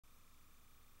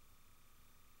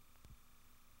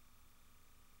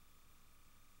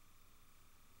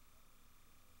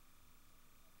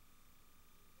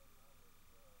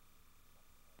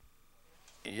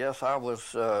Yes, I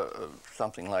was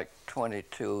something like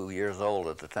 22 years old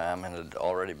at the time and had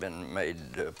already been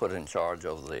put in charge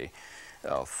of the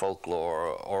folklore,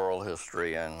 oral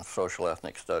history, and social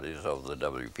ethnic studies of the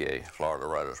WPA Florida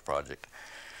Writers Project.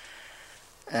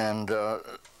 And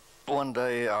one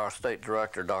day our state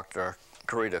director, Dr.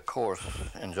 Carita Corse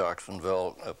in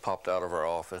Jacksonville, popped out of her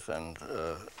office and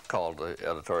called the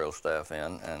editorial staff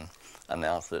in and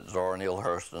announced that Zora Neale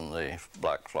Hurston, the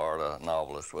black Florida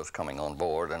novelist, was coming on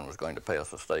board and was going to pay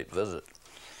us a state visit.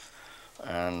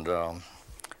 And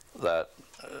that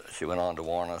she went on to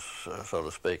warn us, so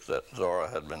to speak, that Zora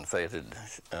had been feted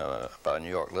by New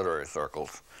York literary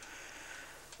circles.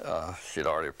 She'd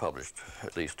already published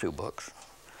at least 2 books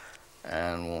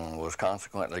and was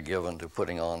consequently given to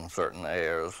putting on certain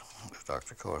airs, as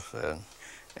Dr. Corse said,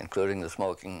 including the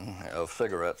smoking of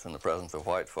cigarettes in the presence of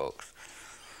white folks,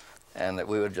 and that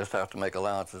we would just have to make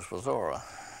allowances for Zora.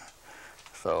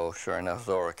 So sure enough,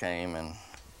 Zora came and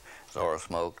Zora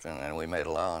smoked, and we made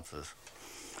allowances.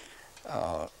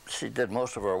 She did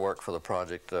most of her work for the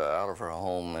project out of her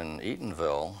home in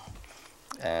Eatonville,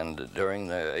 and during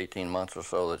the 18 months or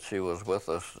so that she was with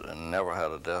us, never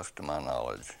had a desk to my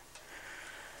knowledge.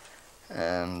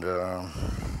 And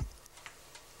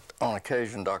on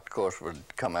occasion, Dr. Corse would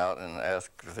come out and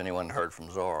ask if anyone heard from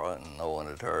Zora, and no one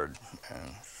had heard.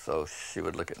 And so she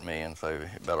would look at me and say, "You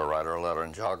better write her a letter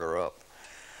and jog her up."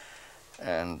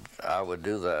 And I would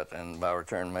do that, and by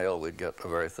return mail, we'd get a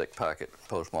very thick packet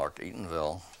postmarked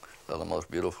Eatonville. They're the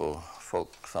most beautiful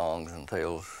folk songs and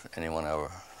tales anyone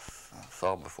ever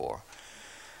saw before.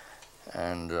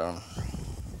 And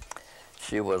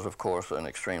she was, of course, an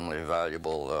extremely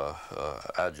valuable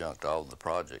adjunct of the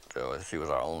project. She was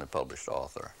our only published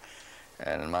author.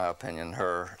 And in my opinion,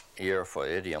 her ear for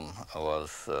idiom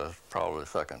was probably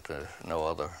second to no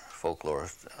other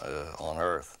folklorist on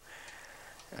earth.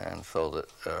 And so that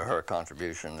her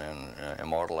contribution in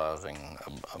immortalizing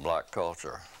a black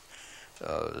culture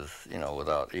is,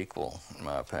 without equal, in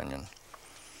my opinion.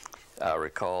 I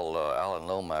recall Alan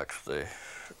Lomax, the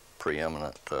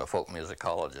preeminent folk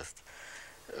musicologist,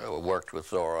 worked with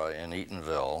Zora in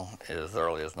Eatonville as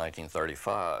early as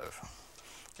 1935.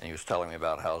 And he was telling me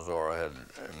about how Zora had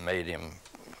made him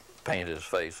paint his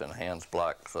face and hands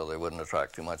black so they wouldn't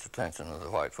attract too much attention to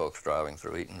the white folks driving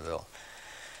through Eatonville.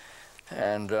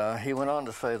 And he went on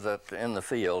to say that in the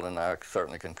field, and I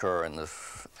certainly concur in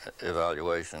this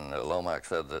evaluation, Lomax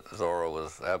said that Zora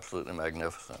was absolutely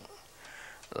magnificent,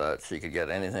 that she could get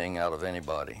anything out of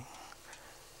anybody.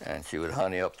 And she would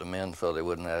honey up the men so they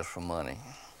wouldn't ask for money.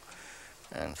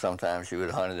 And sometimes she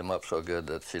would honey them up so good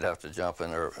that she'd have to jump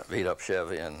in her beat-up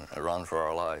Chevy and run for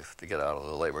her life to get out of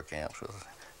the labor camps with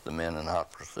the men in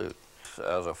hot pursuit.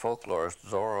 As a folklorist,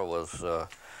 Zora was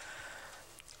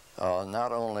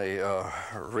not only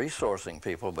resourcing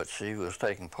people, but she was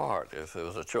taking part. If it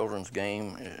was a children's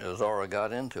game, Zora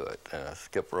got into it.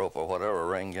 Skip rope or whatever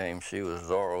ring game,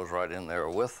 Zora was right in there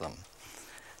with them.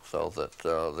 So that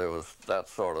there was that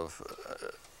sort of,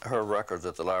 her records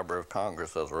at the Library of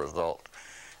Congress as a result,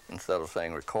 instead of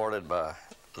saying recorded by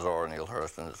Zora Neale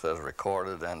Hurston, it says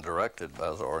recorded and directed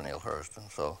by Zora Neale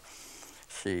Hurston. So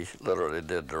she literally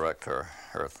did direct her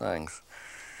things.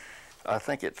 I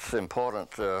think it's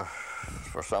important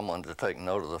for someone to take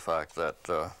note of the fact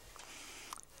that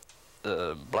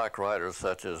black writers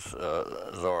such as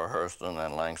Zora Hurston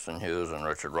and Langston Hughes and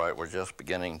Richard Wright were just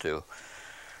beginning to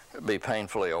be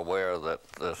painfully aware that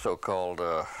the so-called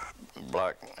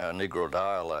black Negro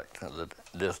dialect, the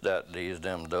dis, dat, dees,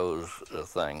 dem, does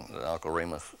thing, the Uncle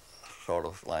Remus sort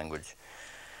of language,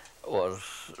 was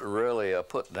really a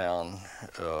put-down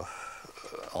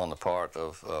on the part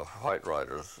of white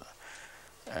writers.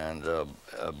 And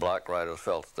black writers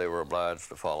felt that they were obliged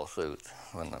to follow suit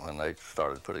when they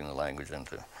started putting the language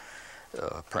into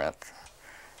print.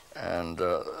 And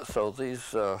so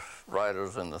these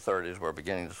writers in the 30s were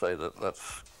beginning to say that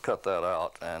let's cut that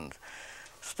out and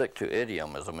stick to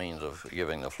idiom as a means of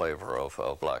giving the flavor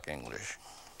of black English.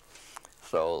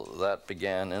 So that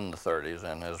began in the 30s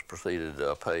and has proceeded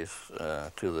apace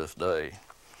to this day.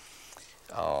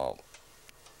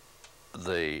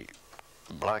 The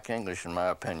black English, in my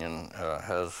opinion,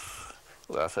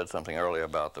 I said something earlier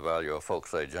about the value of folk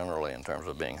say generally in terms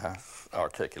of being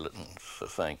articulate and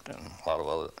succinct and a lot of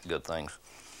other good things.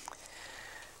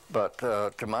 But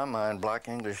to my mind, black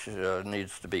English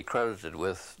needs to be credited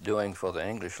with doing for the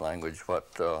English language what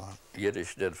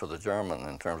Yiddish did for the German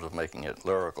in terms of making it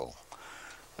lyrical.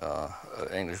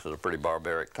 English is a pretty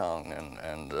barbaric tongue,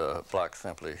 and blacks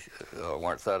simply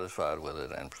weren't satisfied with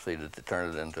it and proceeded to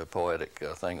turn it into a poetic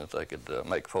thing that they could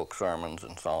make folk sermons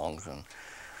and songs and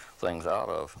things out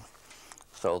of.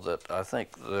 So that I think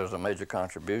there's a major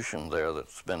contribution there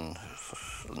that's been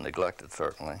neglected,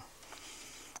 certainly.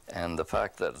 And the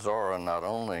fact that Zora not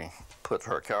only put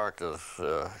her characters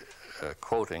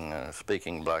quoting,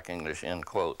 speaking Black English in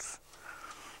quotes,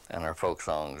 and her folk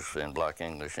songs in Black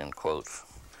English in quotes,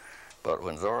 but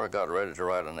when Zora got ready to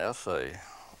write an essay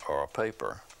or a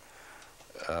paper,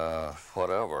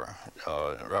 whatever,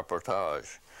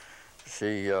 reportage,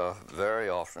 she very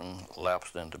often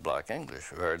lapsed into Black English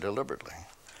very deliberately,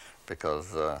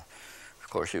 because of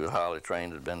course she was highly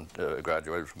trained, had been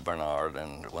graduated from Bernard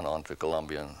and went on to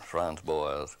Columbia and Franz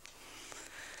Boas.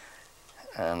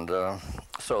 And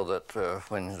so that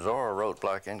when Zora wrote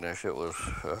Black English, it was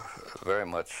very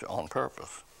much on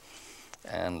purpose.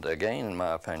 And again, in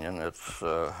my opinion, it's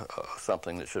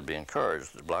something that should be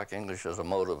encouraged. Black English as a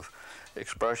mode of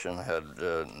expression had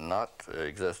not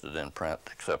existed in print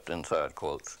except inside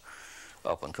quotes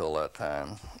up until that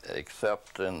time,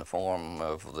 except in the form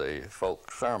of the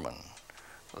folk sermon.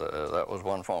 That was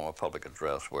one form of public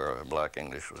address where Black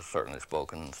English was certainly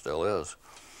spoken and still is.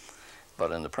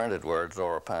 But in the printed word,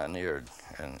 Zora pioneered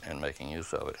in making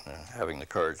use of it and having the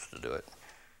courage to do it.